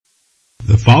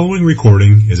The following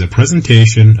recording is a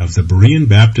presentation of the Berean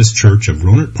Baptist Church of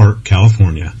Rohnert Park,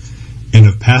 California, and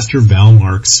of Pastor Val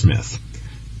Mark Smith.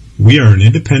 We are an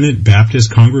independent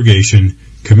Baptist congregation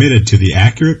committed to the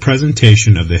accurate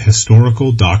presentation of the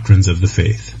historical doctrines of the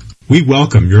faith. We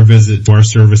welcome your visit to our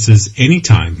services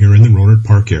anytime here in the Rohnert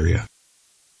Park area.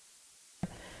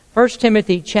 1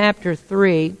 Timothy chapter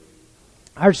 3.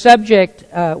 Our subject,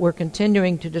 we're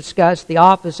continuing to discuss the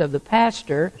office of the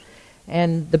pastor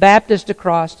and the Baptist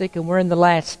acrostic, and we're in the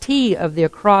last T of the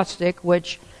acrostic,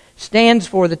 which stands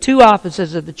for the two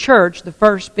offices of the church, the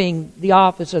first being the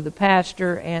office of the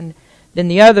pastor, and then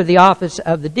the other, the office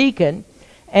of the deacon.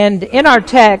 And in our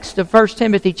text of 1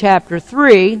 Timothy chapter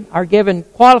 3 are given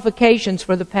qualifications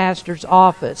for the pastor's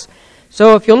office.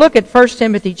 So if you'll look at 1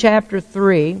 Timothy chapter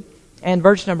 3 and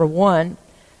verse number 1,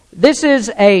 this is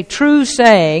a true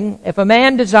saying, if a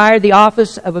man desire the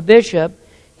office of a bishop,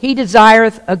 he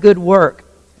desireth a good work.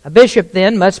 A bishop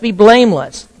then must be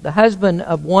blameless, the husband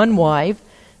of one wife,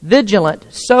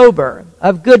 vigilant, sober,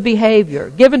 of good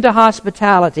behavior, given to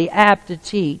hospitality, apt to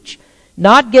teach,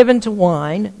 not given to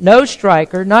wine, no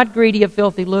striker, not greedy of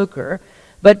filthy lucre,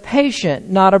 but patient,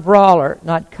 not a brawler,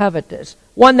 not covetous,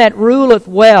 one that ruleth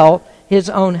well his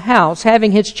own house,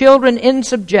 having his children in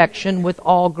subjection with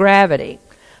all gravity.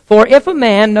 For if a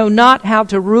man know not how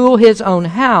to rule his own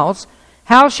house,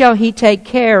 how shall he take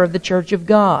care of the church of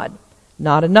God?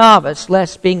 Not a novice,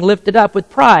 lest being lifted up with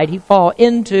pride he fall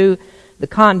into the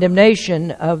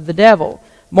condemnation of the devil.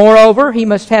 Moreover, he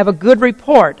must have a good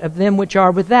report of them which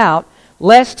are without,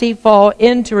 lest he fall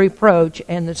into reproach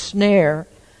and the snare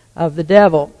of the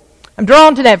devil. I'm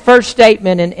drawn to that first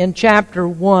statement in chapter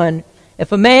 1.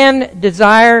 If a man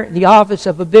desire the office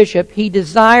of a bishop, he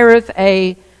desireth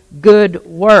a good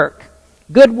work.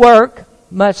 Good work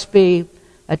must be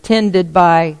attended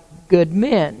by good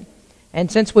men.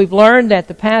 And since we've learned that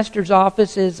the pastor's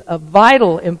office is of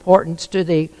vital importance to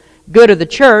the good of the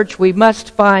church, we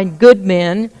must find good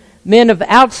men, men of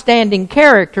outstanding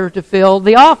character, to fill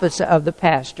the office of the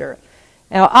pastor.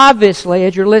 Now, obviously,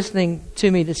 as you're listening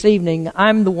to me this evening,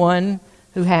 I'm the one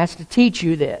who has to teach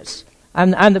you this.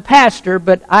 I'm the pastor,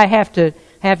 but I have to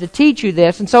teach you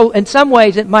this. And so in some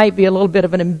ways it might be a little bit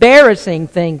of an embarrassing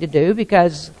thing to do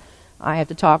because I have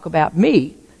to talk about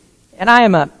me. And I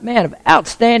am a man of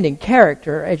outstanding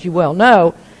character, as you well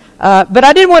know. But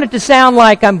I didn't want it to sound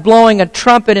like I'm blowing a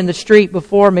trumpet in the street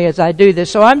before me as I do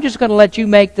this. So I'm just going to let you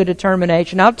make the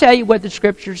determination. I'll tell you what the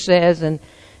Scripture says, and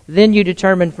then you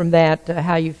determine from that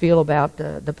how you feel about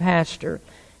the pastor.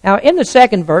 Now, in the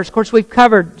second verse, of course, we've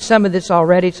covered some of this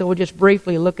already, so we'll just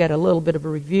briefly look at a little bit of a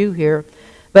review here.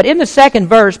 But in the second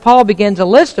verse, Paul begins a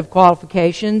list of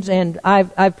qualifications, and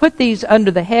I've put these under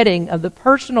the heading of the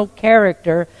personal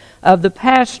character of the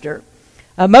pastor.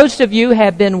 Most of you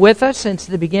have been with us since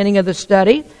the beginning of the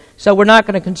study, so we're not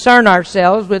going to concern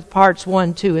ourselves with parts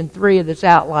 1, 2, and 3 of this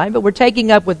outline, but we're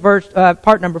taking up with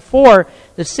part number 4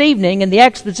 this evening in the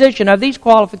exposition of these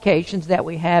qualifications that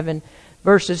we have in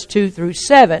verses 2 through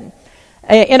 7.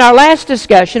 In our last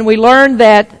discussion, we learned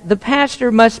that the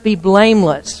pastor must be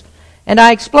blameless. And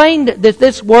I explained that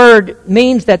this word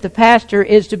means that the pastor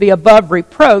is to be above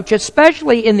reproach,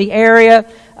 especially in the area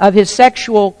of his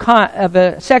sexual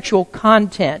content,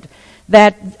 conduct.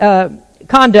 That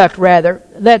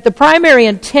the primary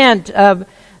intent of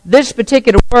this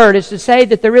particular word is to say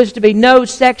that there is to be no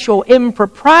sexual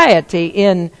impropriety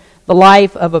in the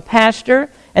life of a pastor,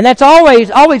 and that's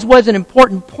always was an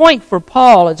important point for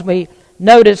Paul, as we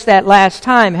noticed that last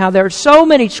time, how there are so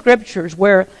many scriptures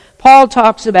where Paul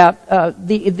talks about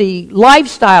the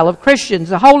lifestyle of Christians,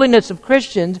 the holiness of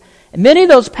Christians, and many of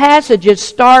those passages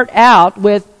start out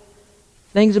with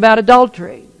things about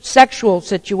adultery, sexual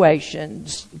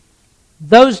situations.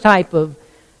 Those type of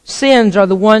sins are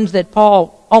the ones that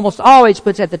Paul almost always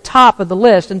puts at the top of the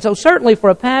list. And so certainly for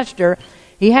a pastor,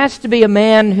 he has to be a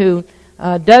man who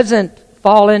doesn't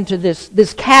fall into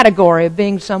this category of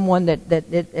being someone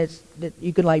that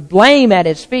you could lay blame at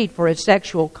his feet for his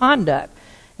sexual conduct.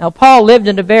 Now, Paul lived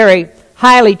in a very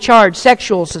highly charged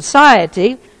sexual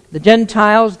society. The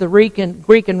Gentiles, the Greek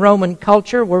and Roman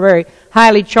culture were very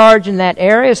highly charged in that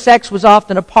area. Sex was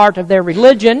often a part of their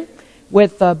religion,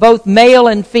 with both male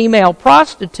and female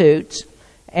prostitutes.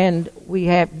 And we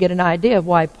get an idea of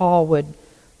why Paul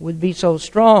would be so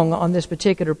strong on this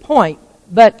particular point.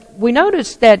 But we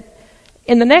notice that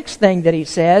in the next thing that he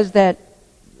says, that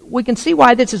we can see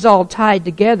why this is all tied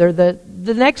together.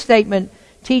 The next statement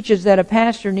teaches that a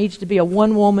pastor needs to be a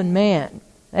one-woman man.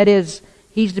 That is,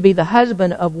 he's to be the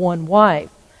husband of one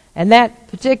wife. And that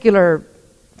particular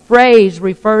phrase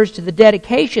refers to the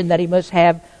dedication that he must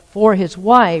have for his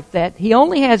wife, that he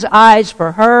only has eyes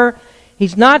for her.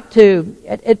 He's not to,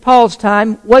 at Paul's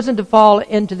time, wasn't to fall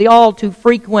into the all too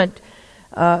frequent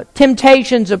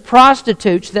temptations of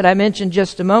prostitutes that I mentioned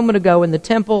just a moment ago in the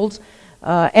temples,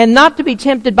 and not to be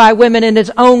tempted by women in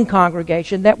his own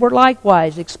congregation that were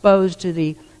likewise exposed to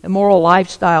the immoral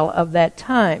lifestyle of that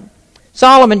time.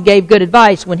 Solomon gave good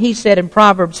advice when he said in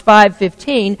Proverbs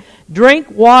 5:15, "Drink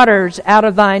waters out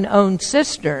of thine own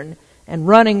cistern, and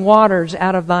running waters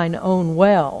out of thine own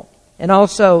well." And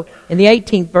also in the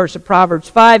 18th verse of Proverbs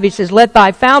 5, he says, "Let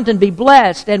thy fountain be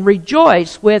blessed, and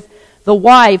rejoice with the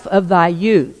wife of thy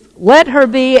youth. Let her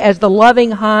be as the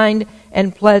loving hind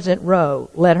and pleasant roe.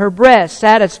 Let her breast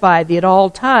satisfy thee at all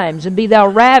times, and be thou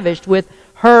ravished with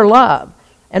her love.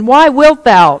 And why wilt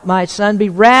thou, my son, be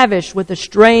ravished with a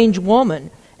strange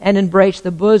woman, and embrace the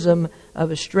bosom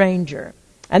of a stranger?"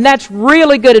 And that's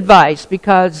really good advice,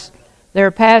 because there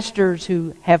are pastors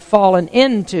who have fallen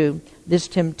into this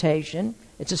temptation.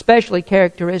 It's especially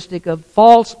characteristic of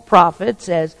false prophets,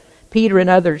 as Peter and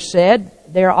others said.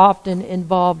 They're often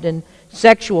involved in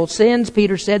sexual sins.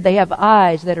 Peter said they have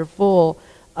eyes that are full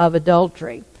of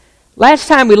adultery. Last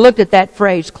time we looked at that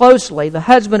phrase closely, the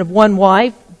husband of one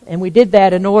wife, and we did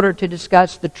that in order to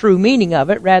discuss the true meaning of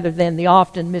it rather than the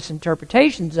often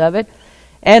misinterpretations of it.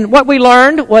 And what we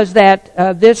learned was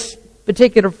that this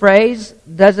particular phrase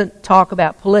doesn't talk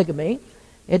about polygamy.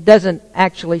 It doesn't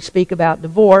actually speak about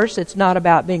divorce. It's not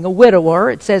about being a widower.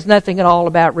 It says nothing at all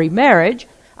about remarriage.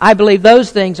 I believe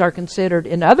those things are considered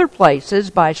in other places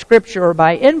by Scripture or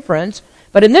by inference.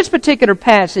 But in this particular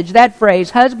passage, that phrase,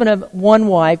 husband of one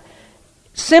wife,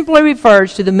 simply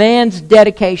refers to the man's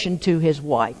dedication to his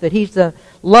wife, that he's to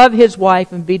love his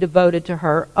wife and be devoted to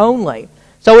her only.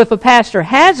 So if a pastor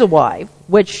has a wife,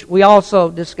 which we also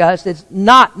discussed, it's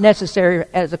not necessary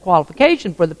as a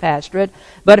qualification for the pastorate,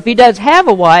 but if he does have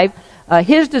a wife,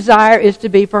 his desire is to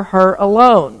be for her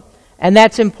alone. And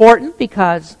that's important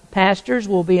because pastors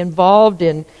will be involved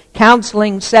in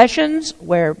counseling sessions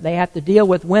where they have to deal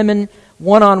with women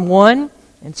one-on-one.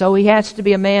 And so he has to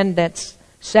be a man that's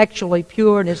sexually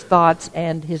pure in his thoughts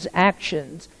and his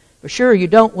actions. For sure, you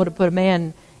don't want to put a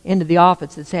man into the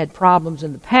office that's had problems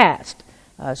in the past.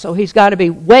 So he's got to be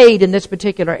weighed in this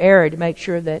particular area to make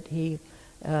sure that he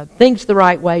thinks the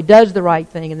right way, does the right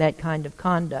thing in that kind of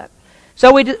conduct.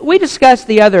 So we discussed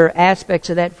the other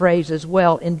aspects of that phrase as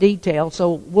well in detail,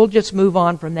 so we'll just move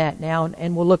on from that now,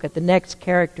 and we'll look at the next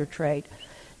character trait.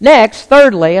 Next,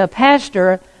 thirdly, a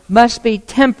pastor must be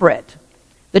temperate.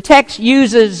 The text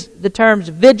uses the terms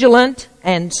vigilant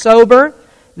and sober.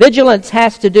 Vigilance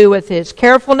has to do with his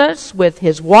carefulness, with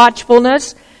his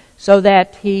watchfulness, so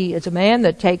that he is a man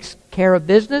that takes care of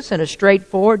business in a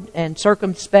straightforward and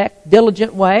circumspect,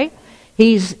 diligent way.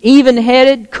 He's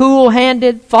even-headed,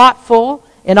 cool-handed, thoughtful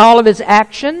in all of his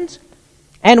actions.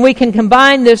 And we can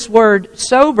combine this word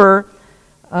sober,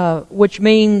 which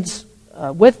means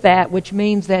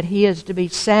that he is to be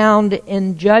sound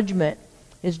in judgment.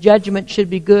 His judgment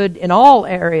should be good in all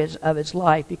areas of his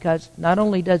life, because not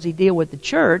only does he deal with the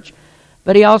church,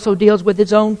 but he also deals with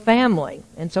his own family.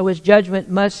 And so his judgment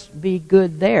must be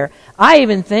good there. I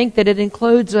even think that it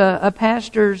includes a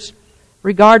pastor's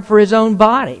regard for his own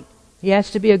body. He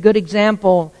has to be a good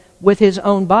example with his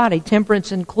own body.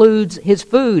 Temperance includes his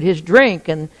food, his drink,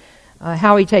 and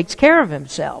how he takes care of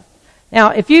himself. Now,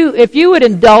 if you would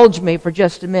indulge me for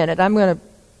just a minute, I'm going to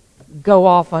go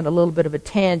off on a little bit of a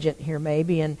tangent here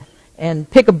maybe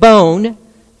and pick a bone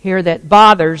here that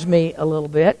bothers me a little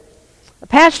bit. A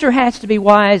pastor has to be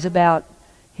wise about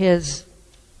his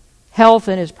health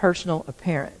and his personal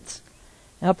appearance.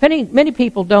 Now, many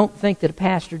people don't think that a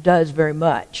pastor does very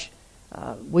much.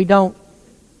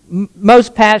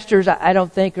 Most pastors, I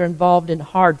don't think, are involved in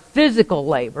hard physical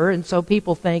labor, and so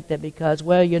people think that because,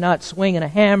 well, you're not swinging a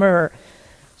hammer or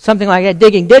something like that,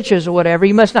 digging ditches or whatever,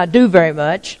 you must not do very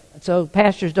much. So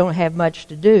pastors don't have much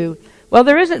to do. Well,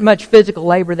 there isn't much physical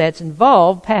labor that's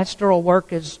involved. Pastoral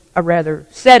work is a rather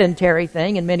sedentary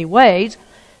thing in many ways.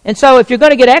 And so if you're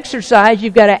going to get exercise,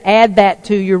 you've got to add that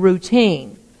to your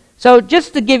routine. So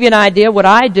just to give you an idea what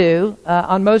I do,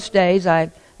 on most days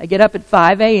I get up at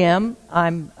 5 a.m.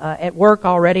 I'm at work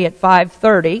already at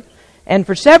 5:30. And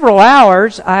for several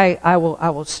hours I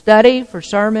will study for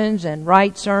sermons and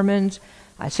write sermons.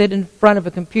 I sit in front of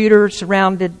a computer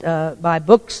surrounded by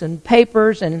books and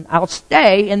papers, and I'll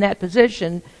stay in that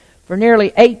position for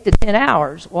nearly 8 to 10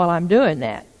 hours while I'm doing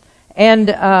that. And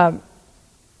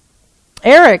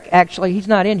Eric, actually, he's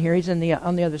not in here. He's on the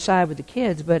other side with the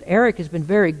kids. But Eric has been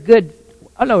very good.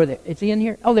 Oh no, is he in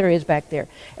here? Oh, there he is back there.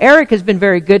 Eric has been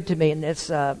very good to me in this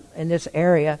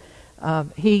area.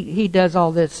 He does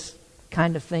all this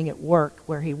kind of thing at work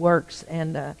where he works,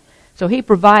 and so he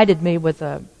provided me with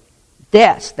a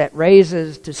desk that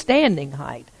raises to standing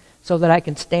height so that I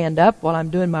can stand up while I'm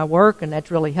doing my work, and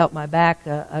that's really helped my back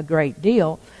a great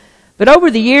deal. But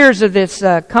over the years of this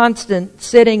constant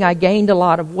sitting, I gained a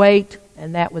lot of weight,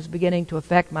 and that was beginning to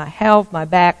affect my health. My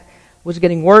back was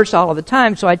getting worse all of the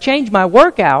time, so I changed my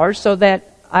work hours so that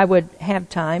I would have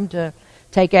time to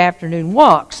take afternoon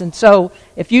walks. And so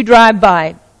if you drive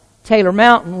by Taylor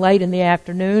Mountain late in the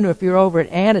afternoon, or if you're over at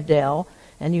Annandale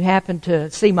and you happen to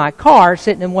see my car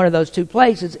sitting in one of those two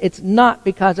places, it's not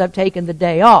because I've taken the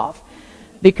day off.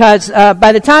 Because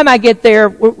by the time I get there,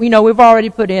 we've already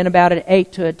put in about an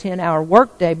 8 to a 10-hour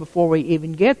workday before we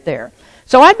even get there.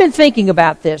 So I've been thinking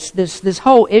about this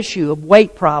whole issue of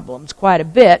weight problems quite a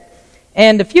bit.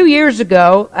 And a few years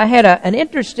ago, I had an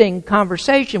interesting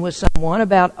conversation with someone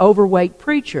about overweight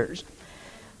preachers.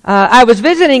 I was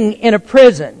visiting in a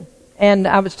prison, and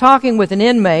I was talking with an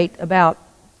inmate about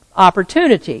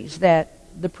opportunities that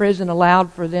the prison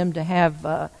allowed for them to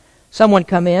have someone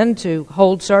come in to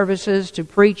hold services, to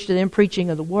preach to them, preaching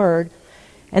of the Word.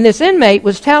 And this inmate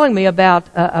was telling me about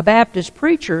a Baptist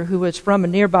preacher who was from a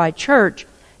nearby church,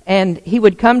 and he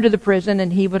would come to the prison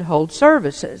and he would hold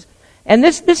services. And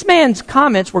this man's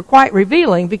comments were quite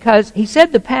revealing, because he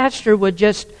said the pastor would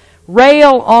just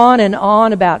rail on and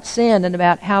on about sin and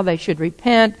about how they should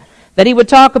repent, that he would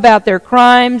talk about their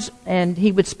crimes, and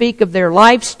he would speak of their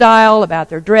lifestyle, about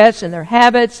their dress and their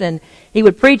habits, and he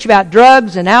would preach about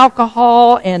drugs and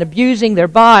alcohol and abusing their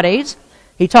bodies.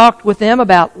 He talked with them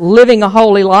about living a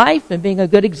holy life and being a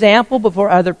good example before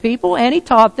other people, and he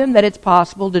taught them that it's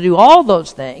possible to do all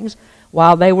those things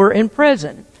while they were in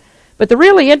prison. But the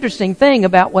really interesting thing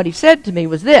about what he said to me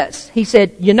was this. He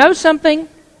said, "You know something?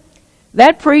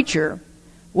 That preacher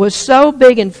was so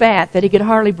big and fat that he could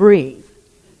hardly breathe.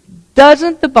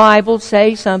 Doesn't the Bible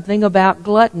say something about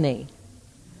gluttony?"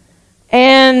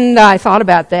 And I thought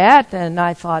about that, and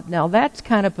I thought, now that's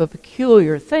kind of a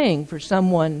peculiar thing for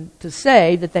someone to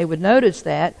say, that they would notice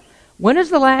that. When is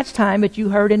the last time that you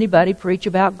heard anybody preach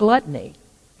about gluttony?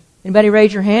 Anybody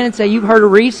raise your hand and say you've heard a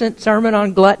recent sermon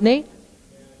on gluttony?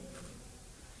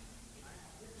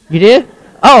 You did?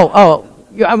 I'm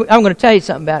going to tell you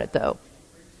something about it, though.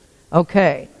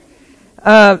 Okay.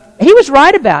 He was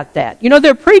right about that.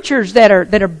 There are preachers that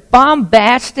are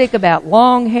bombastic about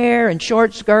long hair and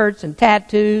short skirts and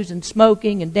tattoos and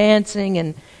smoking and dancing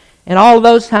and all of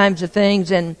those kinds of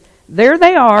things. And there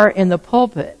they are in the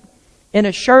pulpit in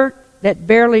a shirt that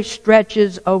barely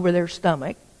stretches over their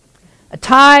stomach, a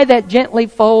tie that gently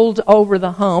folds over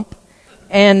the hump,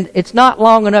 and it's not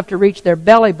long enough to reach their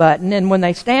belly button. And when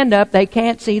they stand up, they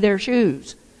can't see their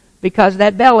shoes because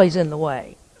that belly's in the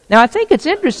way. Now, I think it's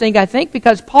interesting,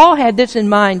 because Paul had this in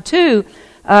mind too,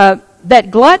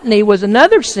 that gluttony was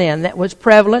another sin that was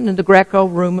prevalent in the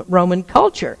Greco-Roman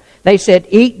culture. They said,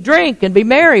 "Eat, drink, and be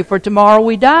merry, for tomorrow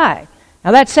we die."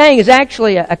 Now, that saying is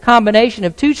actually a combination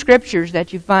of two scriptures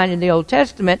that you find in the Old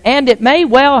Testament, and it may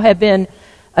well have been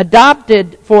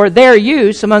adopted for their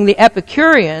use among the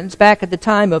Epicureans back at the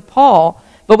time of Paul.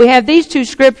 But we have these two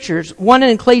scriptures, one in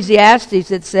Ecclesiastes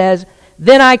that says,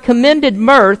 "Then I commended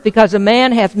mirth, because a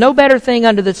man hath no better thing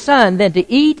under the sun than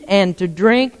to eat and to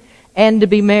drink and to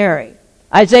be merry."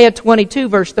 Isaiah 22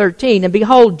 verse 13, "And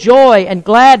behold, joy and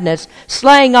gladness,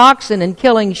 slaying oxen and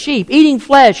killing sheep, eating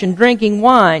flesh and drinking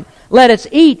wine. Let us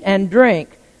eat and drink,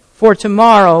 for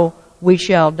tomorrow we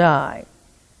shall die."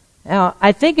 Now,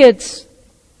 I think it's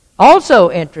also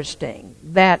interesting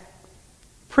that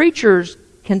preachers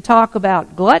can talk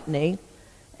about gluttony,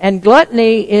 and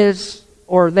gluttony is,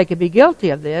 or they could be guilty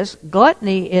of this,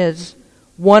 gluttony is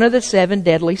one of the 7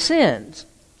 deadly sins.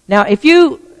 Now, if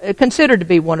you consider to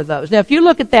be one of those. Now, if you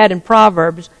look at that in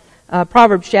Proverbs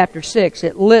chapter 6,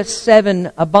 it lists 7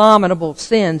 abominable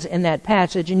sins in that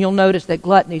passage, and you'll notice that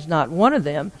gluttony is not one of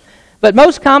them. But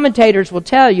most commentators will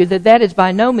tell you that that is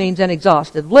by no means an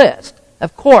exhaustive list.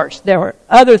 Of course, there are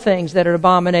other things that are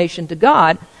abomination to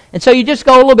God. And so you just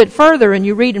go a little bit further and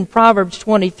you read in Proverbs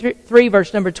 23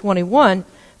 verse number 21,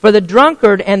 "For the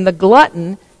drunkard and the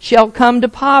glutton shall come to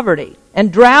poverty,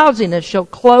 and drowsiness shall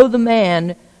clothe the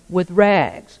man with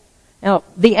rags." Now,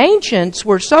 the ancients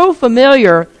were so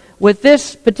familiar with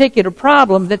this particular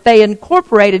problem that they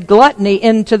incorporated gluttony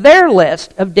into their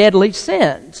list of deadly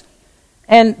sins.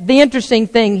 And the interesting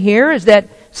thing here is that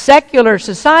secular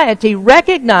society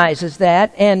recognizes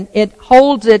that, and it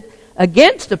holds it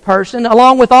against a person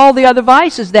along with all the other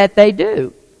vices that they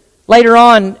do. Later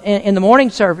on in the morning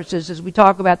services, as we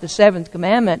talk about the 7th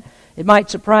commandment, it might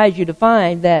surprise you to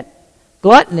find that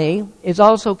gluttony is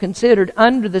also considered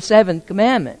under the 7th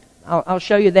commandment. I'll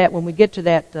show you that when we get to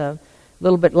that a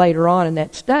little bit later on in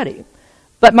that study.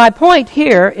 But my point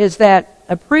here is that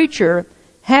a preacher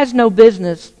has no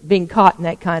business being caught in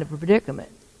that kind of a predicament.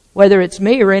 Whether it's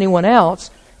me or anyone else,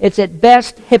 it's at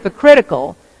best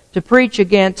hypocritical to preach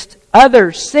against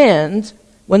other sins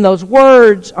when those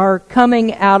words are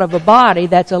coming out of a body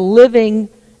that's a living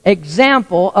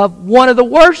example of one of the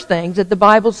worst things that the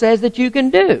Bible says that you can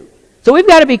do. So we've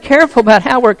got to be careful about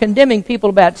how we're condemning people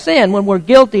about sin when we're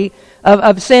guilty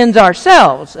of sins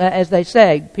ourselves. As they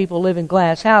say, people live in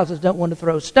glass houses, don't want to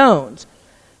throw stones.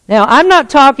 Now, I'm not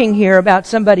talking here about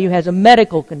somebody who has a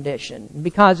medical condition.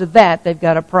 Because of that, they've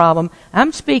got a problem.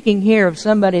 I'm speaking here of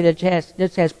somebody that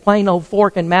just has plain old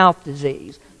fork and mouth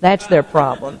disease. That's their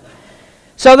problem.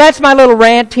 So that's my little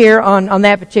rant here on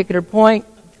that particular point.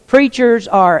 Preachers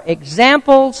are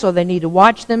examples, so they need to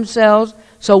watch themselves.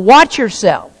 So watch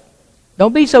yourself.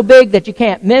 Don't be so big that you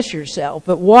can't miss yourself,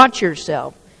 but watch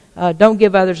yourself. Don't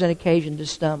give others an occasion to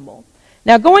stumble.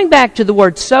 Now, going back to the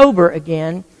word sober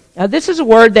again, this is a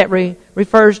word that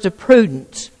refers to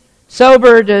prudence.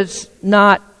 Sober does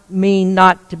not mean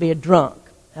not to be a drunk.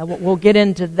 We'll get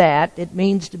into that. It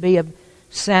means to be of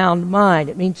sound mind.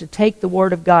 It means to take the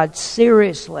Word of God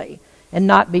seriously and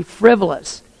not be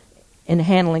frivolous in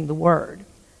handling the Word.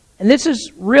 And this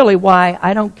is really why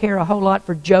I don't care a whole lot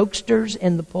for jokesters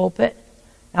in the pulpit.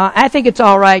 Now, I think it's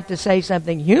all right to say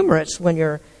something humorous when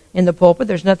you're in the pulpit.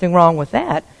 There's nothing wrong with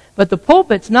that. But the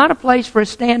pulpit's not a place for a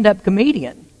stand-up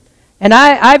comedian. And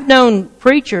I've known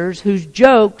preachers whose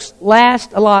jokes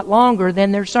last a lot longer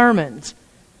than their sermons.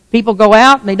 People go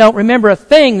out and they don't remember a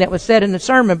thing that was said in the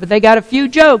sermon, but they got a few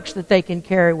jokes that they can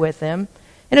carry with them.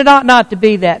 And it ought not to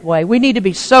be that way. We need to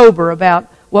be sober about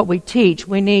what we teach.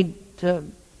 We need to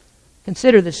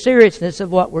consider the seriousness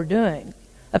of what we're doing.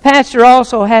 A pastor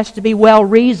also has to be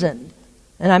well-reasoned.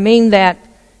 And I mean that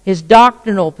his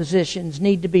doctrinal positions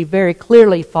need to be very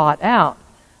clearly thought out.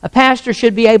 A pastor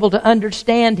should be able to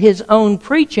understand his own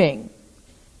preaching.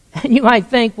 And you might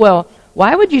think, well,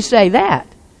 why would you say that?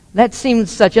 That seems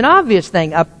such an obvious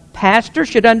thing. A pastor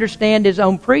should understand his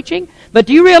own preaching. But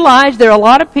do you realize there are a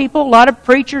lot of people, a lot of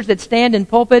preachers that stand in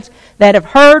pulpits that have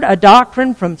heard a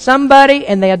doctrine from somebody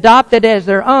and they adopt it as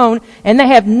their own and they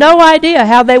have no idea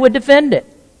how they would defend it.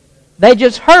 They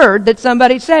just heard that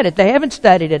somebody said it. They haven't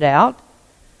studied it out.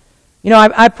 You know,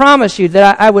 I promise you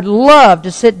that I would love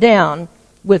to sit down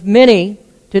with many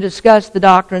to discuss the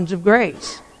doctrines of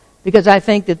grace, because I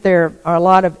think that there are a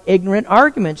lot of ignorant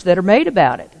arguments that are made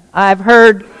about it. I've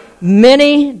heard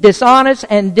many dishonest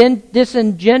and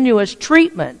disingenuous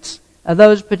treatments of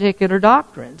those particular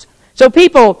doctrines. So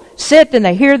people sit and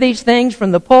they hear these things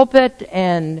from the pulpit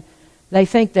and they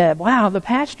think that, wow, the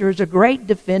pastor is a great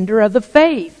defender of the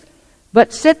faith.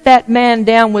 But sit that man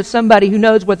down with somebody who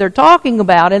knows what they're talking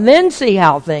about and then see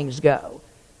how things go.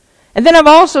 And then I've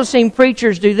also seen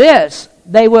preachers do this.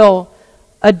 They will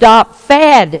adopt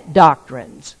fad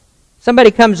doctrines.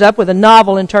 Somebody comes up with a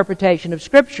novel interpretation of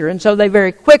Scripture, and so they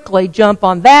very quickly jump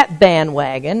on that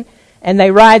bandwagon, and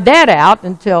they ride that out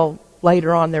until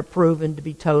later on they're proven to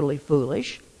be totally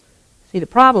foolish. See, the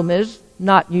problem is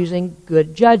not using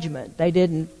good judgment. They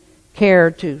didn't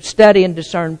care to study and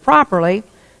discern properly.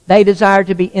 They desire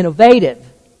to be innovative,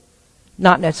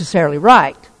 not necessarily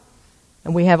right.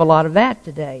 And we have a lot of that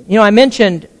today. You know, I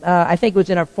mentioned, I think it was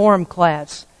in our forum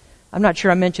class, I'm not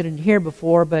sure I mentioned it here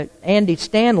before, but Andy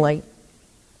Stanley,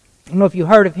 I don't know if you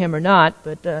heard of him or not,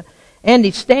 but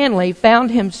Andy Stanley found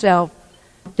himself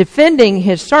defending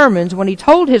his sermons when he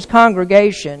told his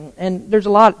congregation, and there's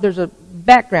a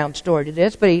background story to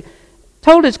this, but he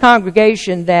told his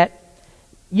congregation that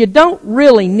you don't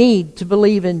really need to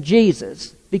believe in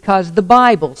Jesus because the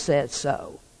Bible says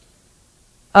so.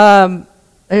 As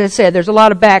I said, there's a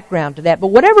lot of background to that. But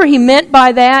whatever he meant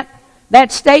by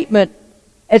that statement,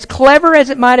 as clever as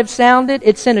it might have sounded,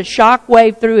 it sent a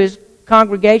shockwave through his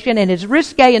congregation, and his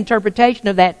risque interpretation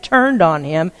of that turned on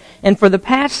him. And for the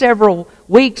past several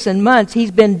weeks and months,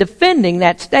 he's been defending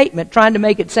that statement, trying to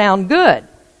make it sound good.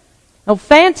 Now,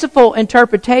 fanciful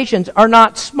interpretations are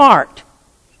not smart.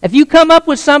 If you come up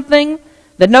with something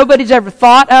that nobody's ever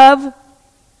thought of,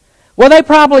 well, they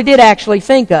probably did actually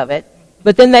think of it,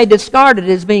 but then they discard it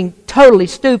as being totally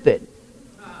stupid.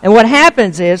 And what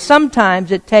happens is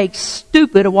sometimes it takes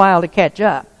stupid a while to catch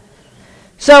up.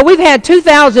 So we've had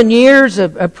 2,000 years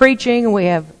of preaching, and we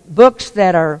have books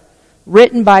that are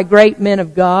written by great men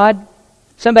of God.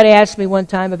 Somebody asked me one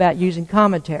time about using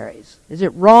commentaries. Is it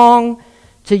wrong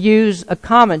to use a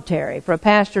commentary, for a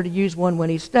pastor to use one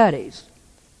when he studies?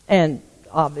 And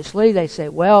obviously they say,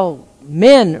 well,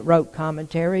 men wrote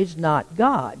commentaries, not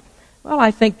God. Well, I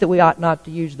think that we ought not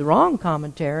to use the wrong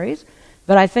commentaries,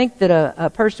 but I think that a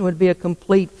person would be a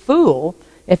complete fool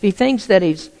if he thinks that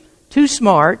he's too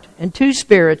smart and too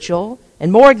spiritual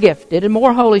and more gifted and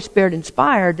more Holy Spirit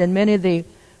inspired than many of the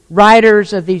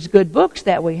writers of these good books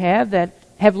that we have that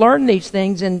have learned these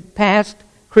things in past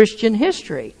Christian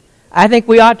history. I think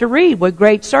we ought to read what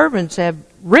great servants have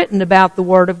written about the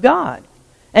Word of God.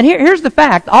 And here's the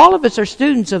fact. All of us are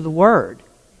students of the Word.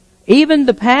 Even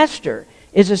the pastor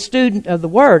is a student of the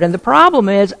Word. And the problem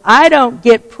is, I don't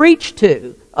get preached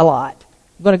to a lot.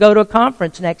 I'm going to go to a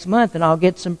conference next month and I'll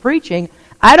get some preaching.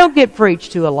 I don't get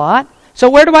preached to a lot. So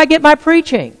where do I get my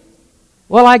preaching?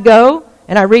 Well, I go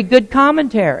and I read good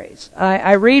commentaries.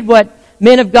 I read what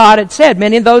men of God had said.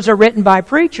 Many of those are written by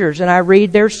preachers, and I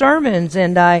read their sermons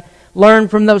and I learn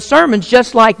from those sermons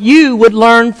just like you would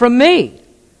learn from me.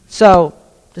 So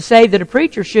to say that a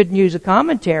preacher shouldn't use a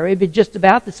commentary would be just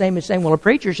about the same as saying, well, a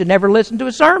preacher should never listen to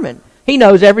a sermon. He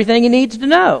knows everything he needs to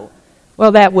know.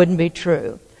 Well, that wouldn't be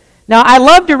true. Now, I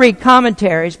love to read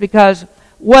commentaries because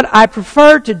what I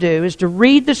prefer to do is to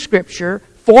read the Scripture,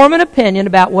 form an opinion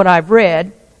about what I've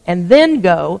read, and then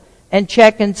go and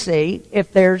check and see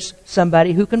if there's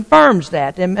somebody who confirms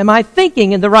that. Am I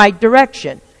thinking in the right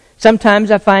direction? Sometimes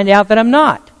I find out that I'm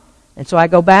not. And so I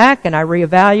go back and I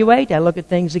reevaluate. I look at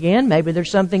things again. Maybe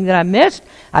there's something that I missed.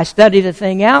 I study the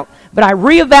thing out. But I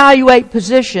reevaluate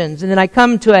positions, and then I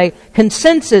come to a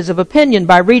consensus of opinion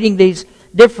by reading these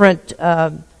different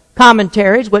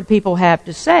commentaries, what people have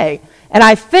to say. And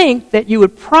I think that you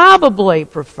would probably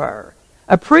prefer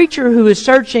a preacher who is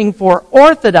searching for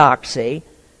orthodoxy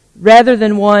rather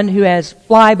than one who has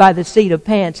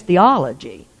fly-by-the-seat-of-pants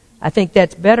theology. I think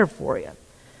that's better for you.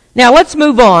 Now, let's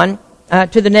move on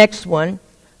to the next one.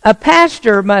 A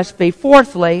pastor must be,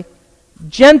 fourthly,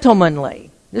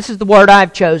 gentlemanly. This is the word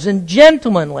I've chosen,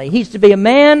 gentlemanly. He's to be a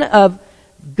man of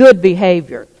good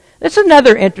behavior. That's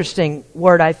another interesting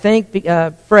word, I think,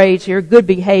 phrase here, good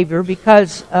behavior,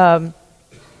 because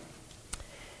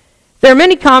there are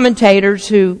many commentators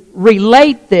who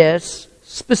relate this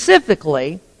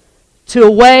specifically to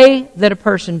a way that a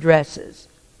person dresses.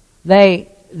 They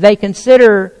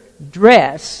consider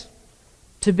dress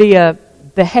to be a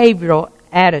behavioral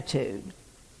attitude.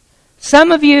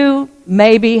 Some of you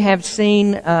maybe have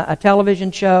seen a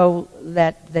television show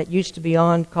that used to be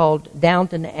on called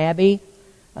Downton Abbey,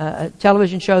 a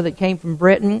television show that came from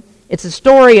Britain. It's a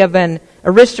story of an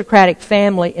aristocratic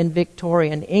family in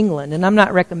Victorian England, and I'm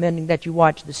not recommending that you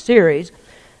watch the series.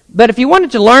 But if you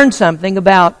wanted to learn something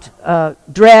about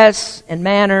dress and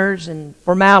manners and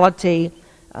formality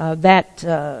in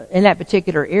that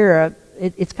particular era,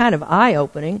 it's kind of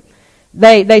eye-opening.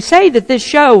 They say that this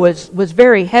show was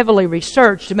very heavily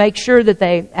researched to make sure that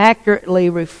they accurately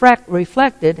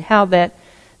reflected how that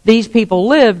these people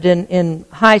lived in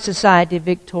high society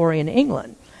Victorian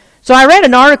England. So I read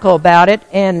an article about it,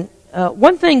 and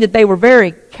one thing that they were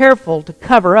very careful to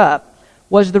cover up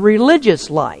was the religious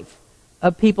life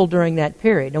of people during that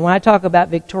period. And when I talk about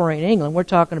Victorian England, we're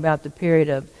talking about the period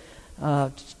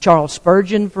of Charles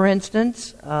Spurgeon, for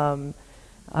instance,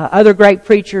 other great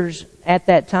preachers at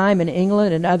that time in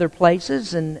England and other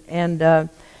places, and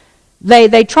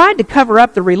they tried to cover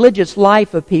up the religious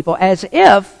life of people as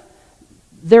if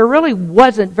there really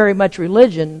wasn't very much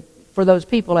religion for those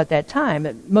people at that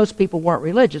time. Most people weren't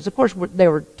religious. Of course, they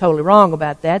were totally wrong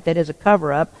about that. That is a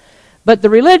cover-up. But the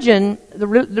religion,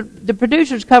 the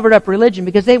producers covered up religion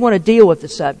because they want to deal with the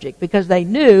subject, because they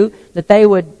knew that they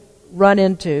would run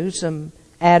into some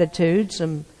attitudes,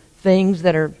 some things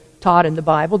that are taught in the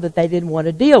Bible that they didn't want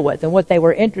to deal with. And what they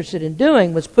were interested in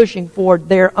doing was pushing forward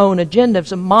their own agenda of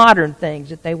some modern things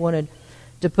that they wanted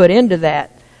to put into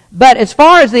that. But as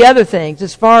far as the other things,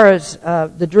 as far as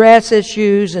the dress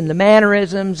issues and the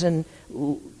mannerisms and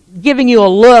giving you a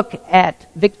look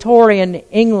at Victorian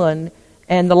England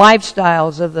and the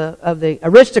lifestyles of the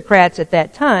aristocrats at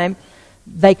that time,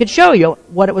 they could show you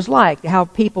what it was like, how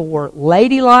people were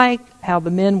ladylike, how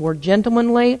the men were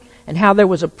gentlemanly, and how there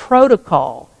was a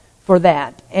protocol for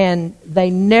that. And they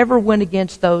never went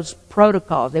against those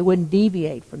protocols. They wouldn't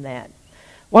deviate from that.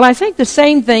 Well, I think the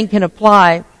same thing can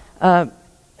apply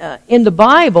in the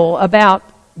Bible about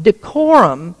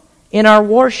decorum in our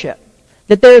worship.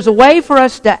 That there's a way for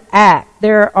us to act.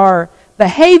 There are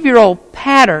behavioral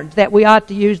patterns that we ought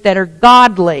to use that are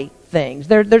godly things.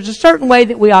 There's a certain way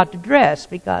that we ought to dress,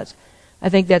 because I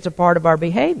think that's a part of our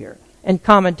behavior. And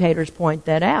commentators point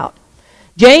that out.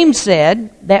 James said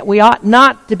that we ought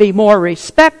not to be more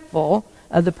respectful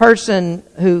of the person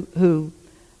who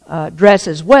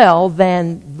dresses well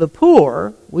than the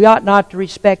poor. We ought not to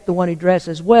respect the one who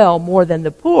dresses well more than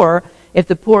the poor if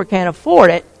the poor can't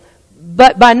afford it.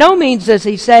 But by no means does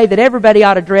he say that everybody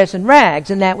ought to dress in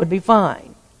rags and that would be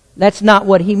fine. That's not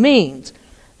what he means.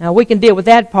 Now, we can deal with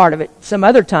that part of it some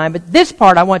other time, but this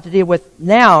part I want to deal with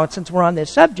now since we're on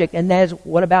this subject, and that is,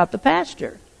 what about the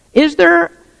pastor? Is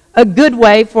there a good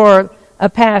way for a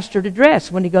pastor to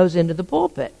dress when he goes into the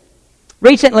pulpit?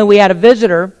 Recently, we had a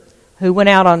visitor who went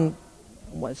out on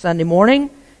Sunday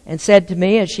morning and said to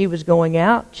me as she was going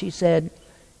out, she said,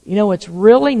 "You know, it's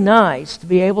really nice to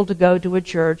be able to go to a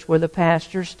church where the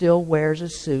pastor still wears a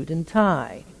suit and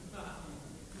tie."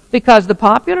 Because the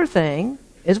popular thing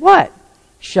is what?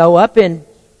 Show up in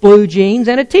blue jeans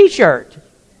and a t-shirt.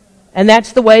 And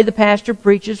that's the way the pastor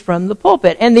preaches from the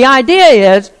pulpit. And the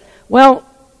idea is, well,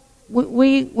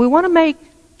 we want to make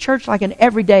church like an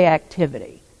everyday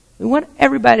activity. We want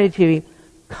everybody to be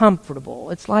comfortable.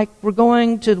 It's like we're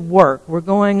going to work, we're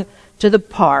going to the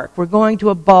park, we're going to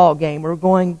a ball game, we're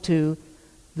going to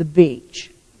the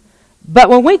beach. But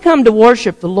when we come to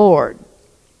worship the Lord,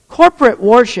 corporate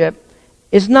worship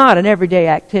is not an everyday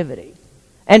activity.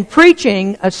 And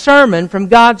preaching a sermon from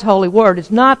God's holy word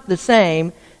is not the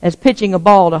same as pitching a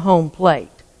ball to home plate.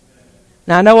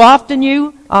 Now, I know often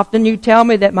you tell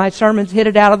me that my sermons hit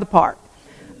it out of the park.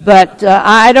 But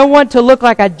I don't want to look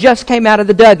like I just came out of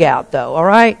the dugout, though, all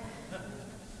right?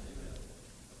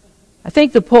 I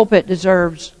think the pulpit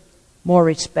deserves more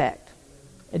respect.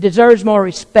 It deserves more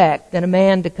respect than a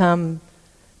man to come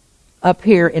up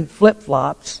here in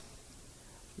flip-flops.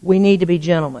 We need to be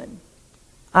gentlemen.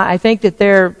 I think that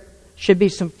there should be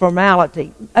some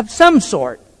formality of some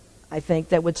sort, I think,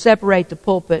 that would separate the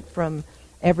pulpit from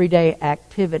everyday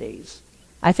activities.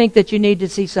 I think that you need to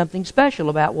see something special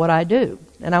about what I do,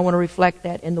 and I want to reflect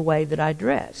that in the way that I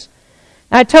dress.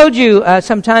 I told you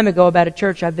some time ago about a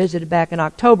church I visited back in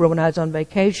October when I was on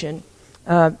vacation.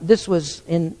 This was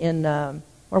in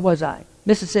where was I?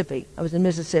 Mississippi. I was in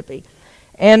Mississippi.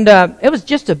 And it was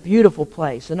just a beautiful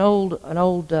place, an old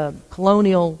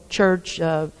colonial church.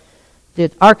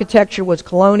 The architecture was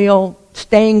colonial,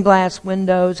 stained glass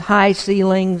windows, high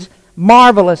ceilings,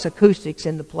 marvelous acoustics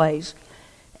in the place.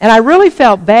 And I really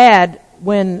felt bad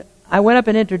when I went up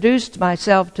and introduced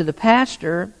myself to the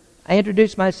pastor. I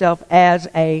introduced myself as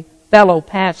a fellow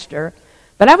pastor,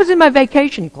 but I was in my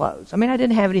vacation clothes. I mean, I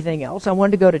didn't have anything else. I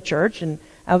wanted to go to church, and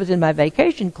I was in my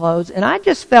vacation clothes, and I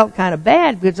just felt kind of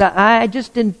bad because I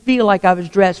just didn't feel like I was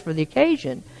dressed for the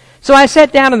occasion. So I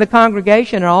sat down in the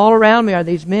congregation, and all around me are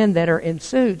these men that are in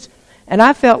suits, and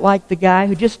I felt like the guy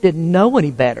who just didn't know any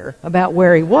better about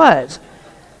where he was.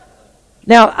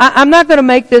 Now, I'm not going to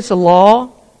make this a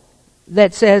law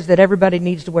that says that everybody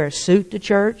needs to wear a suit to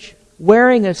church.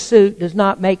 Wearing a suit does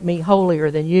not make me holier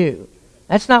than you.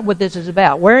 That's not what this is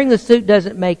about. Wearing the suit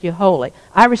doesn't make you holy.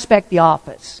 I respect the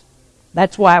office.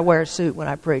 That's why I wear a suit when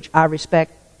I preach. I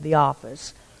respect the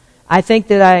office. I think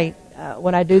that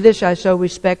when I do this, I show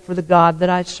respect for the God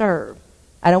that I serve.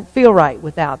 I don't feel right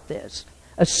without this.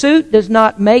 A suit does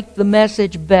not make the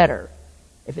message better.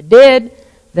 If it did,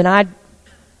 then I'd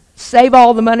save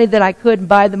all the money that I could and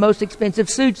buy the most expensive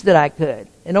suits that I could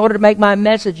in order to make my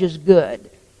messages good.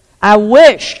 I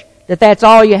wish that that's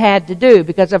all you had to do,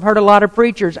 because I've heard a lot of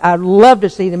preachers, I'd love to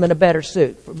see them in a better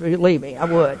suit. Believe me, I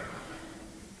would.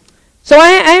 So I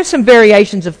have some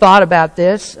variations of thought about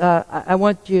this. I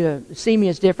want you to see me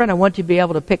as different. I want you to be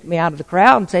able to pick me out of the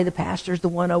crowd and say the pastor's the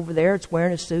one over there that's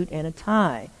wearing a suit and a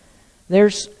tie.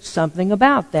 There's something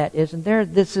about that, isn't there?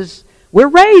 We're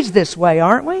raised this way,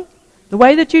 aren't we? The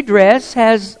way that you dress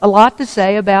has a lot to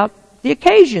say about the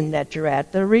occasion that you're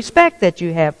at, the respect that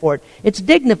you have for it. It's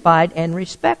dignified and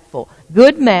respectful.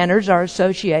 Good manners are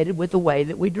associated with the way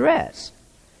that we dress.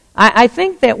 I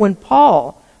think that when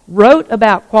Paul wrote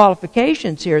about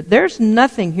qualifications here, there's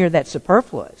nothing here that's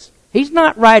superfluous. He's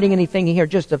not writing anything here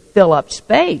just to fill up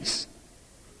space.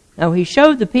 No, he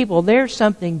showed the people there's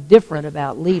something different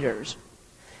about leaders.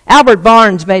 Albert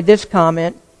Barnes made this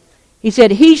comment. He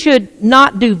said, he should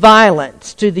not do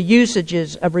violence to the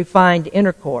usages of refined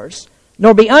intercourse,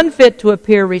 nor be unfit to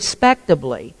appear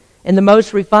respectably in the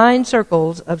most refined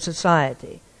circles of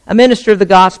society. A minister of the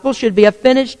gospel should be a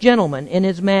finished gentleman in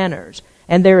his manners,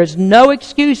 and there is no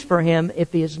excuse for him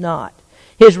if he is not.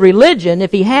 His religion,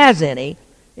 if he has any,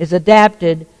 is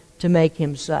adapted to make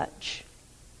him such.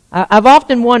 I've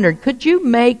often wondered, could you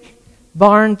make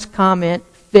Barnes' comment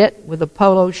fit with a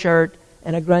polo shirt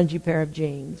and a grungy pair of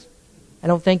jeans? I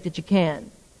don't think that you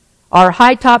can. Are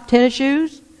high-top tennis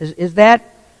shoes, is that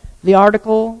an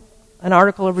article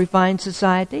of refined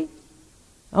society?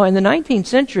 Oh, in the 19th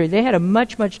century, they had a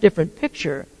much, much different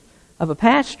picture of a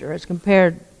pastor as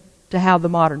compared to how the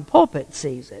modern pulpit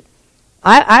sees it.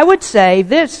 I would say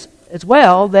this as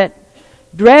well, that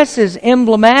dress is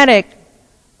emblematic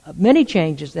of many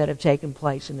changes that have taken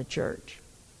place in the church.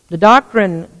 The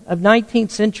doctrine of 19th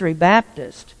century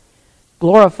Baptist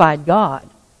glorified God.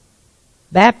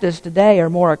 Baptists today are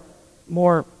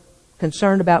more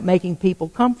concerned about making people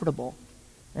comfortable.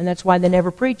 And that's why they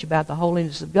never preach about the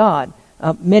holiness of God.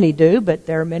 Many do, but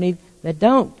there are many that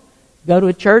don't. Go to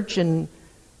a church and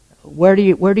where do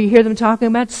you hear them talking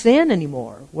about sin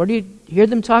anymore? Where do you hear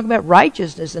them talking about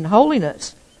righteousness and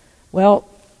holiness? Well,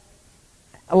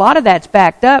 a lot of that's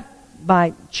backed up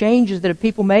by changes that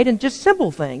people made in just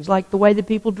simple things like the way that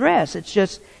people dress.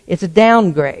 It's a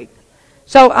downgrade.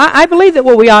 So I believe that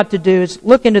what we ought to do is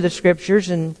look into the Scriptures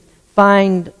and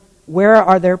find where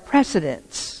are there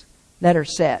precedents that are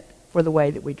set for the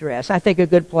way that we dress. I think a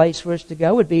good place for us to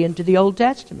go would be into the Old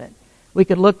Testament. We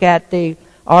could look at the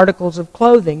articles of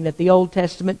clothing that the Old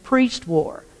Testament priest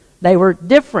wore. They were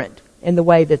different in the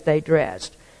way that they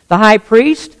dressed. The high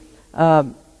priest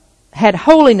had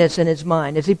holiness in his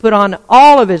mind as he put on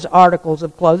all of his articles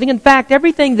of clothing. In fact,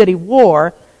 everything that he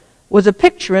wore was a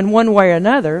picture in one way or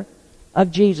another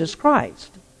of Jesus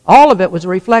Christ. All of it was a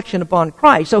reflection upon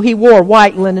Christ. So he wore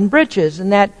white linen breeches,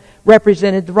 and that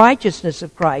represented the righteousness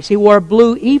of Christ. He wore a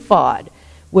blue ephod,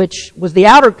 which was the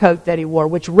outer coat that he wore,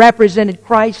 which represented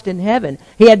Christ in heaven.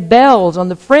 He had bells on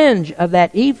the fringe of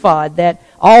that ephod that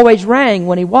always rang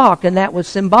when he walked, and that was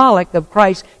symbolic of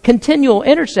Christ's continual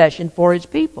intercession for his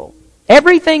people.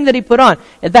 Everything that he put on,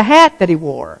 the hat that he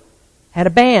wore, had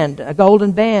a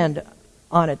golden band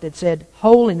on it that said,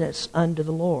 "Holiness unto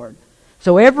the Lord."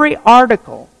 So every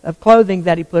article of clothing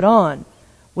that he put on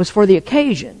was for the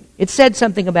occasion. It said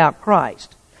something about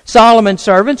Christ. Solomon's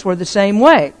servants were the same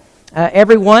way.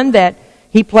 Everyone that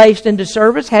he placed into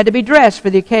service had to be dressed for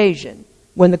the occasion.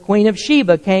 When the Queen of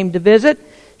Sheba came to visit,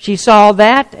 she saw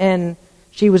that and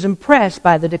she was impressed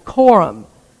by the decorum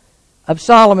of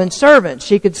Solomon's servants.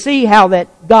 She could see how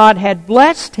that God had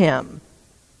blessed him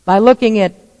by looking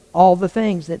at all the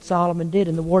things that Solomon did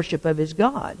in the worship of his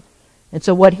God. And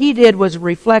so what he did was a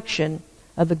reflection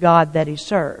of the God that he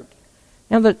served.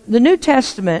 Now the New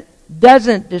Testament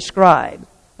doesn't describe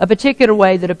a particular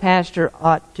way that a pastor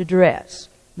ought to dress.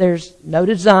 There's no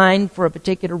design for a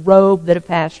particular robe that a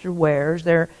pastor wears.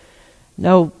 There are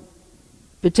no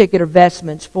particular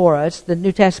vestments for us. The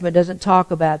New Testament doesn't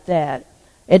talk about that.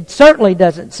 It certainly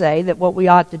doesn't say that what we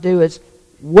ought to do is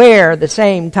wear the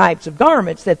same types of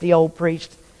garments that the Old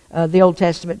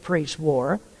Testament priests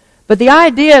wore. But the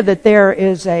idea that there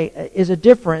is a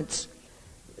difference,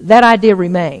 that idea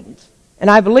remains. And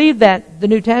I believe that the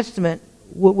New Testament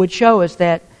would show us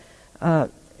that, and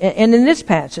in this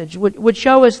passage, would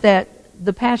show us that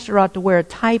the pastor ought to wear a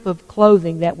type of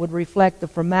clothing that would reflect the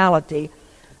formality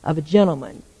of a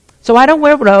gentleman. So I don't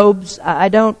wear robes. I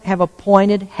don't have a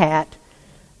pointed hat.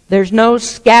 There's no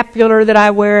scapular that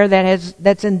I wear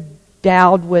that's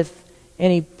endowed with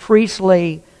any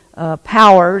priestly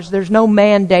powers. There's no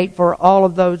mandate for all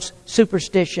of those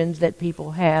superstitions that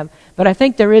people have. But I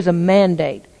think there is a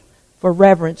mandate for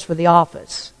reverence for the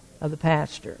office of the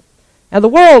pastor. Now, the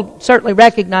world certainly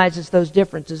recognizes those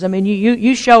differences. I mean,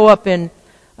 you show up to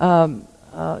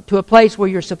a place where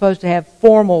you're supposed to have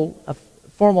formal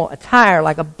attire,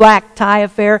 like a black tie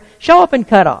affair. Show up in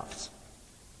cutoffs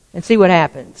and see what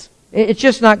happens. It's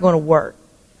just not going to work.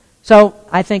 So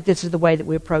I think this is the way that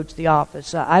we approach the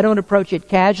office. I don't approach it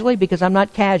casually because I'm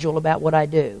not casual about what I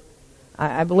do.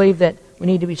 I believe that we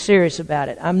need to be serious about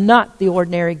it. I'm not the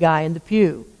ordinary guy in the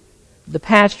pew. The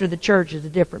pastor of the church is a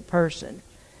different person.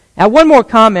 Now, one more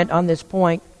comment on this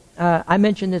point. I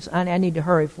mentioned this. I need to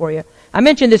hurry for you. I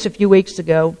mentioned this a few weeks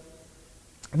ago.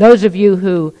 Those of you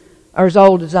who are as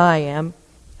old as I am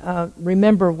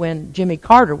remember when Jimmy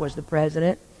Carter was the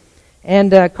president.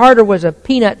 And Carter was a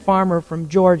peanut farmer from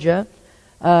Georgia,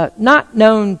 not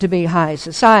known to be high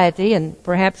society, and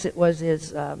perhaps it was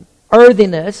his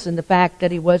earthiness and the fact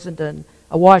that he wasn't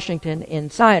a Washington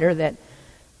insider that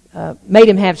made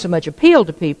him have so much appeal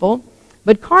to people.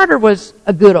 But Carter was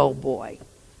a good old boy.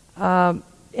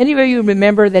 Any of you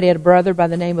remember that he had a brother by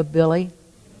the name of Billy?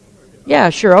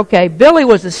 Yeah, sure, okay. Billy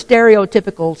was a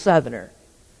stereotypical Southerner.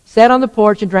 Sat on the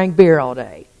porch and drank beer all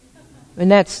day. And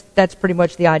that's pretty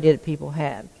much the idea that people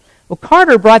have. Well,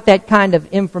 Carter brought that kind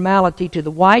of informality to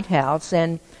the White House,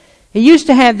 and he used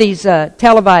to have these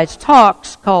televised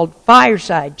talks called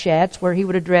fireside chats where he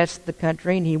would address the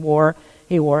country, and he wore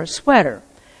a sweater.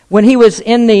 When he was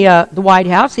in the White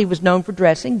House, he was known for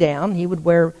dressing down. He would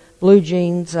wear blue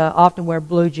jeans, often wear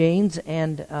blue jeans,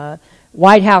 and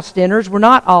White House dinners were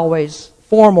not always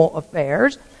formal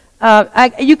affairs.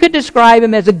 You could describe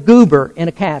him as a goober in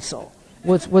a castle.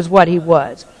 Was what he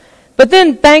was. But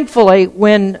then, thankfully,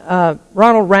 when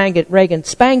Ronald Reagan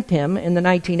spanked him in the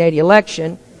 1980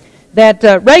 election, that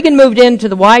Reagan moved into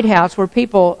the White House where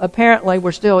people apparently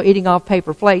were still eating off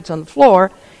paper plates on the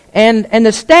floor, And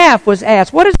the staff was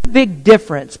asked, what is the big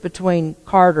difference between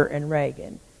Carter and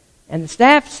Reagan? And the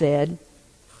staff said,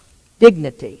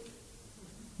 dignity.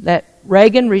 That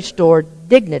Reagan restored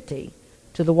dignity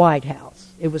to the White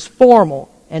House. It was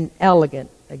formal and elegant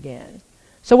again.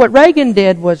 So what Reagan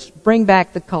did was bring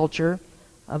back the culture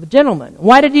of a gentleman.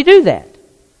 Why did he do that?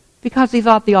 Because he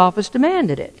thought the office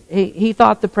demanded it. He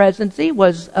thought the presidency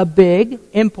was a big,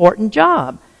 important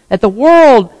job. That the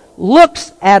world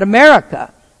looks at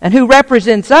America and who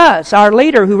represents us, our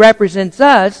leader who represents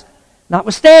us,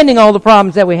 notwithstanding all the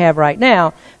problems that we have right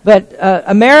now, but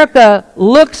America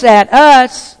looks at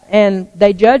us and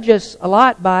they judge us a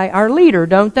lot by our leader,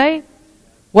 don't they?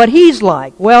 What he's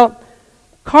like. Well,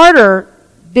 Carter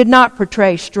did not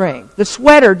portray strength. The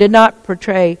sweater did not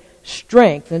portray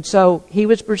strength, and so he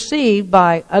was perceived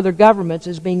by other governments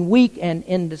as being weak and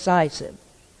indecisive.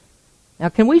 Now,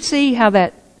 can we see how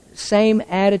that same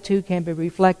attitude can be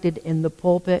reflected in the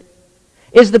pulpit?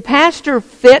 Is the pastor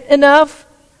fit enough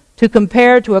to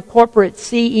compare to a corporate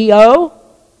CEO?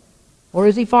 Or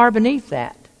is he far beneath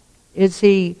that? Is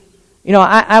he,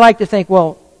 I like to think,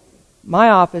 well, my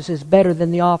office is better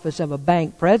than the office of a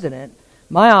bank president.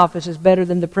 My office is better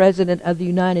than the President of the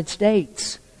United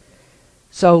States.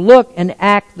 So look and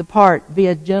act the part. Be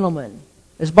a gentleman.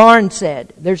 As Barnes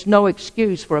said, there's no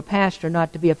excuse for a pastor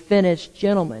not to be a finished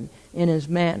gentleman in his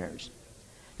manners.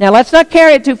 Now, let's not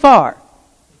carry it too far.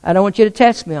 I don't want you to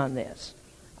test me on this.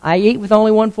 I eat with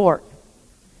only one fork.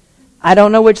 I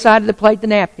don't know which side of the plate the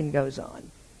napkin goes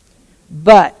on.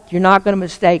 But you're not going to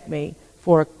mistake me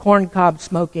for a corncob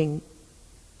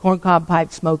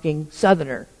pipe smoking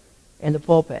Southerner in the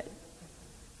pulpit.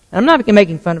 And I'm not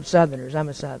making fun of Southerners. I'm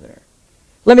a Southerner.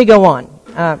 Let me go on.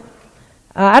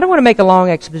 I don't want to make a long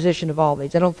exposition of all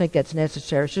these. I don't think that's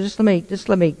necessary. So just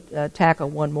let me tackle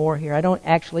one more here. I don't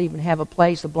actually even have a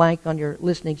blank on your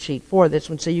listening sheet for this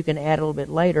one, so you can add a little bit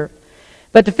later.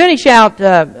 But to finish out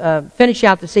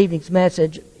this evening's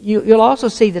message, you'll also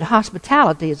see that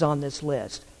hospitality is on this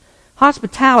list.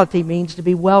 Hospitality means to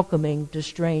be welcoming to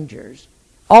strangers.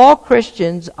 All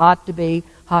Christians ought to be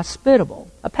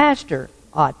hospitable. A pastor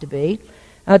ought to be.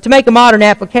 To make a modern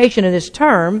application of this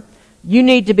term, you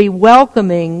need to be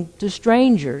welcoming to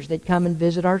strangers that come and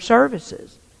visit our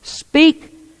services.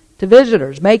 Speak to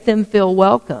visitors. Make them feel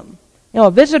welcome. A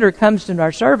visitor comes to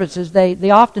our services,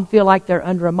 they often feel like they're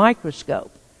under a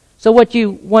microscope. So what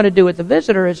you want to do with the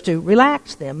visitor is to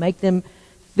relax them, make them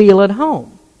feel at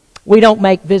home. We don't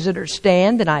make visitors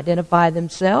stand and identify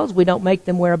themselves. We don't make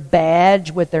them wear a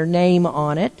badge with their name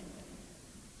on it.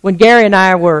 When Gary and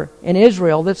I were in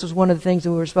Israel, this was one of the things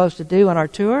that we were supposed to do on our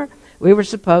tour. We were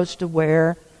supposed to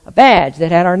wear a badge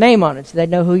that had our name on it so they'd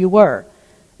know who you were.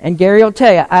 And Gary will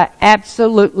tell you, I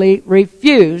absolutely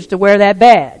refused to wear that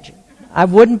badge. I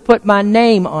wouldn't put my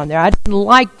name on there. I didn't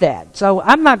like that. So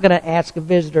I'm not going to ask a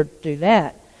visitor to do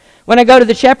that. When I go to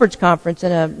the Shepherd's Conference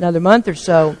in another month or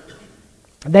so,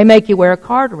 they make you wear a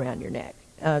card around your neck.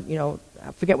 I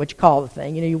forget what you call the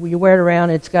thing. You wear it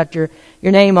around and it's got your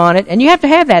name on it. And you have to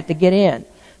have that to get in.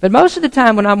 But most of the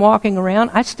time when I'm walking around,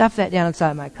 I stuff that down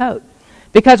inside my coat.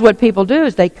 Because what people do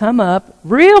is they come up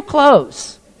real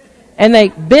close and they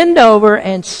bend over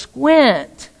and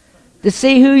squint to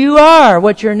see who you are,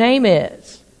 what your name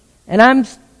is. And I'm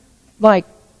like,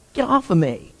 get off of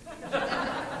me.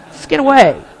 Just get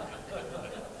away.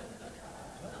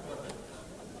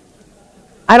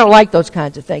 I don't like those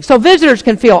kinds of things. So visitors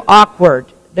can feel awkward.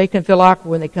 They can feel awkward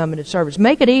when they come into service.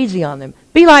 Make it easy on them.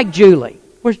 Be like Julie.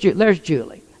 Where's Julie? There's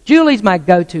Julie. Julie's my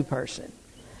go-to person.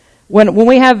 When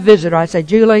we have a visitor, I say,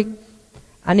 Julie,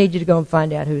 I need you to go and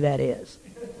find out who that is.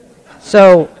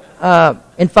 So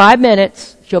in 5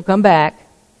 minutes, she'll come back.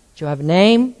 She'll have a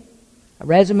name, a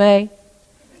resume,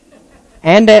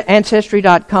 and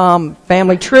Ancestry.com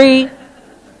family tree,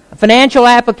 a financial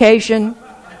application.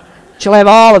 She'll have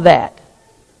all of that.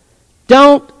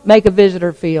 Don't make a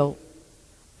visitor feel,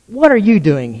 what are you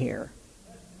doing here?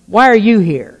 Why are you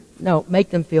here? No, make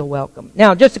them feel welcome.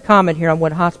 Now, just a comment here on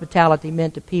what hospitality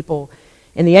meant to people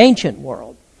in the ancient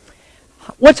world.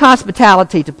 What's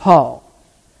hospitality to Paul?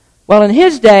 Well, in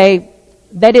his day,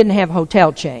 they didn't have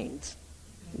hotel chains.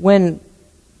 When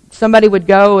somebody would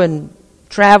go and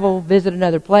travel, visit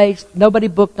another place, nobody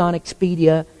booked on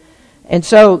Expedia. And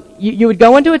so you would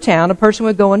go into a town, a person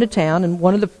would go into town, and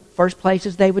one of the first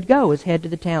places they would go is head to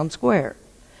the town square.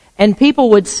 And people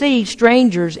would see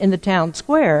strangers in the town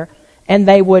square, and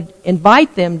they would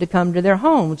invite them to come to their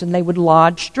homes, and they would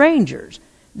lodge strangers.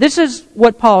 This is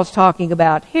what Paul's talking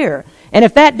about here. And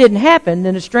if that didn't happen,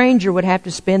 then a stranger would have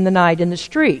to spend the night in the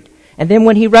street. And then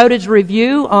when he wrote his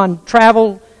review on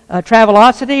travel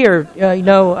Travelocity, or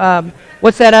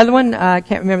what's that other one? I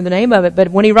can't remember the name of it. But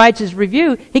when he writes his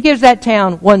review, he gives that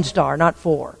town 1 star, not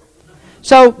 4.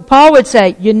 So Paul would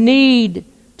say you need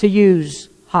to use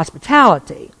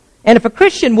hospitality. And if a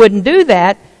Christian wouldn't do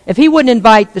that, if he wouldn't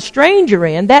invite the stranger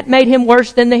in, that made him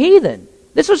worse than the heathen.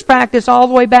 This was practiced all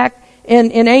the way back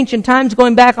in ancient times,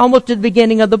 going back almost to the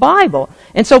beginning of the Bible.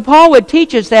 And so Paul would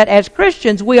teach us that as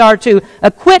Christians, we are to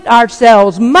acquit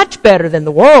ourselves much better than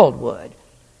the world would.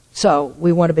 So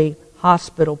we want to be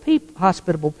hospitable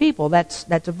people. That's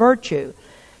a virtue.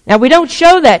 Now, we don't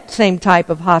show that same type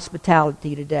of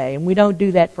hospitality today, and we don't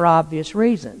do that for obvious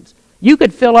reasons. You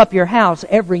could fill up your house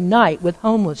every night with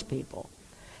homeless people.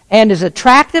 And as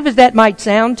attractive as that might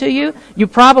sound to you, you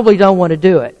probably don't want to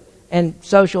do it. And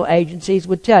social agencies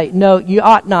would tell you, no, you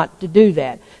ought not to do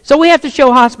that. So we have to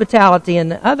show hospitality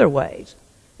in other ways.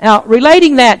 Now,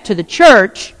 relating that to the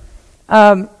church,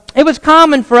 it was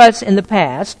common for us in the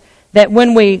past that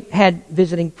when we had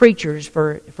visiting preachers,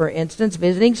 for instance,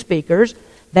 visiting speakers,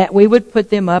 that we would put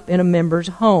them up in a member's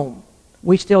home.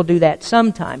 We still do that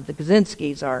sometimes. The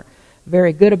Kaczynskis are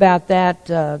very good about that.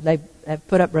 They have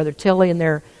put up Brother Tilley in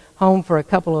their home for a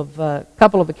couple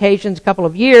of occasions, couple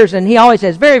of years, and he always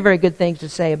has very, very good things to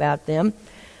say about them.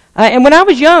 And when I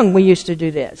was young, we used to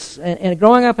do this. And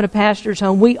growing up in a pastor's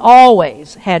home, we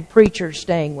always had preachers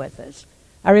staying with us.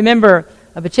 I remember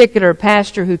a particular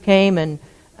pastor who came, and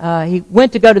he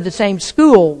went to go to the same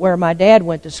school where my dad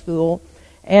went to school,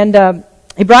 and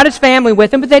he brought his family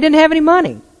with him, but they didn't have any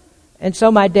money. And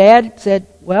so my dad said,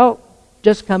 well,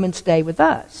 just come and stay with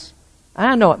us. I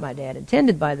don't know what my dad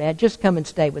intended by that. Just come and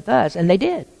stay with us. And they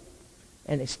did.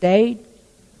 And they stayed.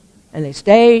 And they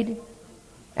stayed.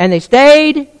 And they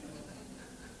stayed.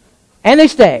 And they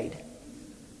stayed.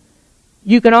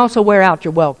 You can also wear out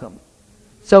your welcome.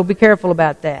 So be careful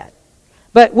about that.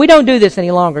 But we don't do this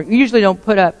any longer. We usually don't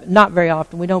put up, not very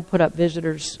often, we don't put up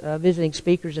visitors, visiting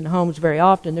speakers in homes very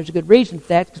often. There's a good reason for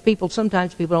that, because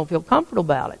sometimes people don't feel comfortable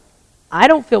about it. I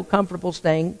don't feel comfortable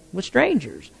staying with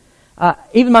strangers.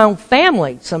 Even my own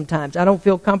family, sometimes, I don't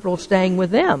feel comfortable staying with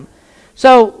them.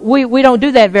 So we don't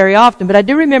do that very often. But I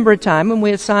do remember a time when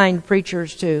we assigned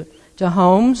preachers to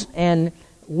homes, and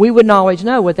we wouldn't always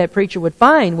know what that preacher would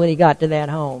find when he got to that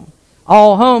home.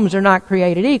 All homes are not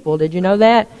created equal. Did you know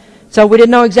that? So we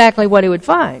didn't know exactly what he would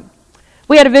find.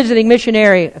 We had a visiting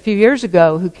missionary a few years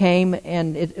ago who came,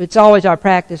 and it's always our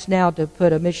practice now to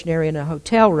put a missionary in a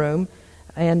hotel room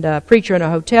and a preacher in a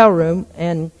hotel room.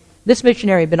 And this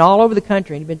missionary had been all over the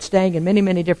country, and he'd been staying in many,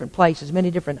 many different places, many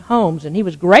different homes, and he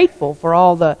was grateful for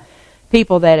all the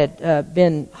people that had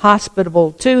been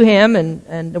hospitable to him,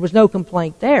 and there was no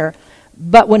complaint there.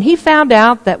 But when he found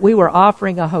out that we were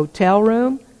offering a hotel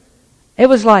room, it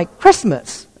was like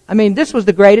Christmas. I mean, this was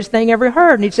the greatest thing ever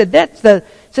heard. And he said, that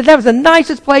was the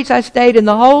nicest place I stayed in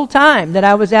the whole time that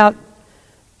I was out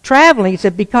traveling. He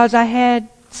said, because I had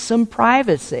some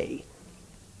privacy.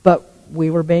 But we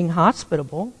were being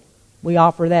hospitable. We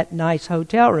offer that nice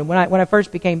hotel room. When I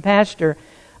first became pastor,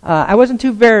 I wasn't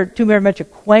too very much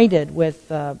acquainted with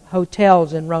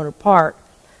hotels in Rohnert Park.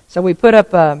 So we put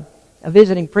up a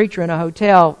visiting preacher in a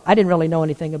hotel. I didn't really know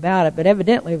anything about it, but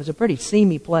evidently it was a pretty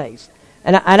seamy place.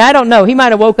 And I don't know, he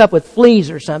might have woke up with fleas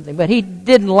or something, but he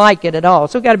didn't like it at all.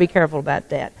 So we've got to be careful about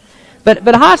that.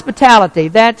 But hospitality,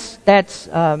 that's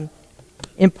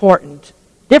important.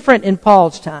 Different in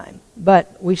Paul's time,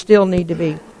 but we still need to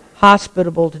be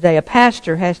hospitable today. A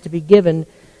pastor has to be given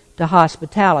to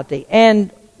hospitality. And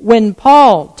when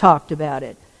Paul talked about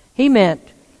it, he meant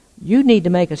you need to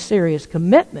make a serious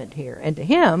commitment here. And to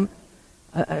him,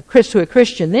 to a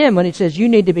Christian then, when he says you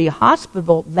need to be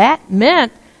hospitable, that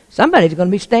meant somebody's going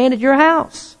to be staying at your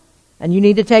house. And you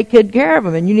need to take good care of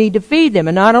them, and you need to feed them.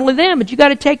 And not only them, but you got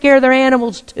to take care of their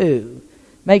animals too.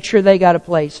 Make sure they got a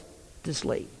place to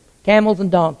sleep. Camels and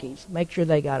donkeys, make sure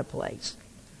they got a place.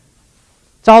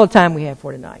 It's all the time we have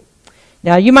for tonight.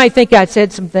 Now, you might think I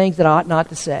said some things that I ought not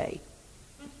to say.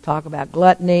 Talk about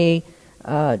gluttony,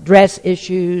 dress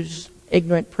issues,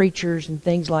 ignorant preachers, and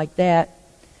things like that.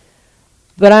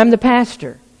 But I'm the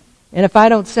pastor. And if I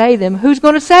don't say them, who's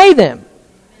going to say them?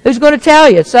 Who's going to tell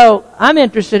you? So I'm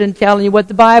interested in telling you what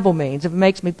the Bible means. If it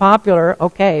makes me popular,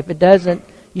 okay. If it doesn't,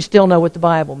 you still know what the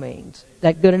Bible means. Is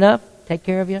that good enough? Take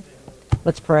care of you?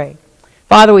 Let's pray.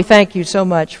 Father, we thank you so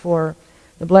much for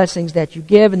the blessings that you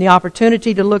give and the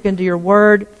opportunity to look into your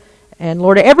word. And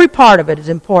Lord, every part of it is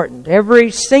important.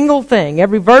 Every single thing,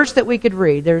 every verse that we could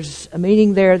read, there's a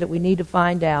meaning there that we need to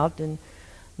find out and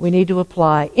we need to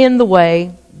apply in the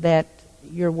way that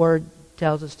your word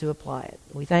tells us to apply it.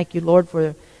 We thank you, Lord,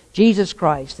 for Jesus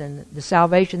Christ and the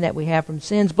salvation that we have from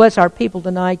sins. Bless our people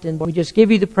tonight, and we just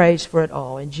give you the praise for it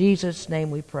all. In Jesus'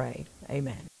 name we pray.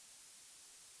 Amen.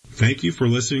 Thank you for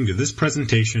listening to this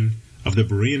presentation of the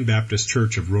Berean Baptist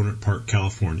Church of Rohnert Park,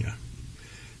 California.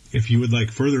 If you would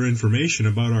like further information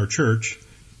about our church,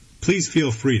 please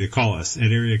feel free to call us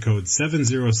at area code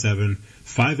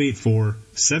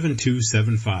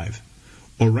 707-584-7275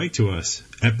 or write to us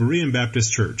at Berean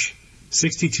Baptist Church,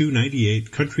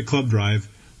 6298 Country Club Drive,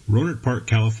 Rohnert Park,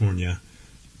 California,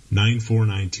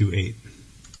 94928.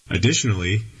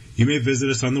 Additionally, you may visit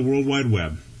us on the World Wide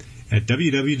Web at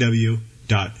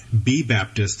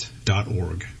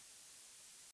www.bbaptist.org.